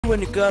when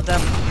you goddamn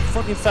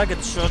fucking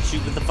faggot shot you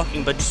with the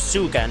fucking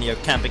bazooka and you're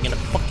camping in a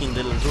fucking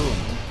little room?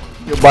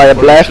 You buy a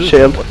blast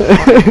shield.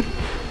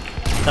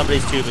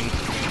 Somebody's tubing.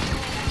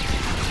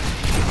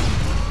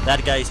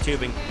 That guy is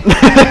tubing.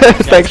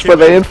 Thanks for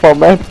the info,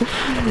 man.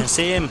 I can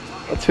see him.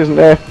 What's his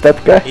name?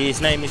 That guy?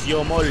 His name is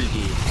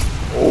Yomoldi.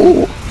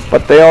 Ooh,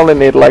 but they only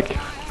need like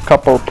a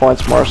couple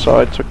points more, so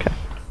it's okay.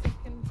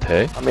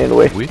 Hey? I mean,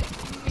 we.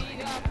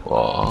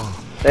 Wow.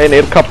 They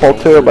need a couple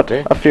too, but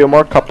a few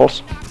more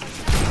couples.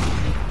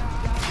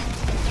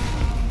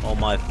 Oh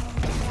my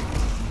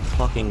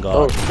fucking god.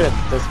 Oh shit,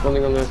 they're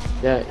spawning on the...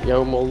 Yeah,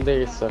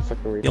 Yomoldi is a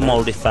fucking retard.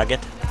 Yomoldi faggot.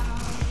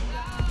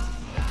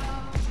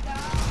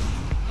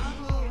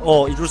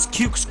 Oh, it was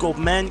Quickscope,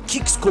 man.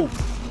 Quickscope.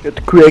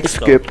 Get quick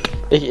skipped.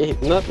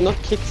 Not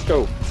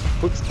kickscope.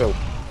 Quickscope.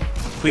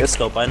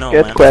 Quickscope, I know,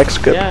 Get man. quick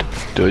skipped. Yeah,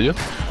 Do you?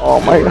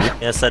 Oh my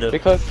god. Yes, I do.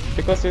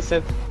 because you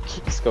said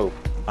kickscope.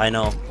 I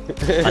know.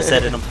 I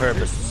said it on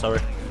purpose.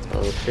 Sorry.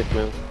 Oh shit,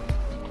 man.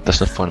 That's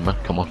not funny, man.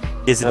 Come on.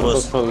 Yes, it That was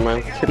was. fun,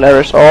 man.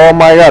 Hilarious. Oh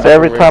my god,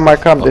 every time I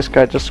come, this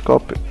guy just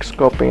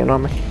scoping in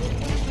on me.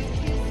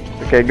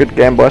 Okay, good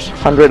game, boys.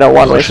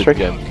 101 Oh, win shit, streak.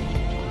 game.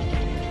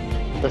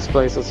 Best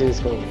place I've seen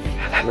spawn.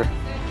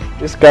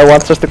 This guy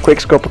wants us to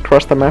quick scope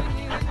across the map.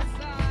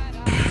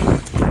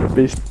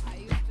 Beast.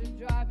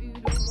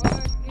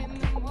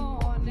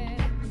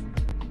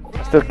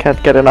 I still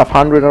can't get enough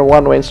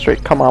 101 win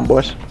streak. Come on,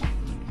 boys.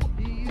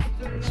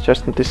 It's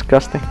just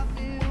disgusting.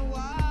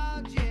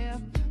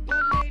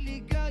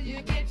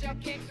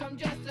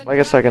 I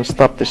guess I can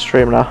stop this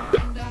stream now.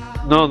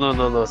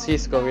 No.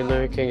 Cease going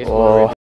now, you can get Oh. more.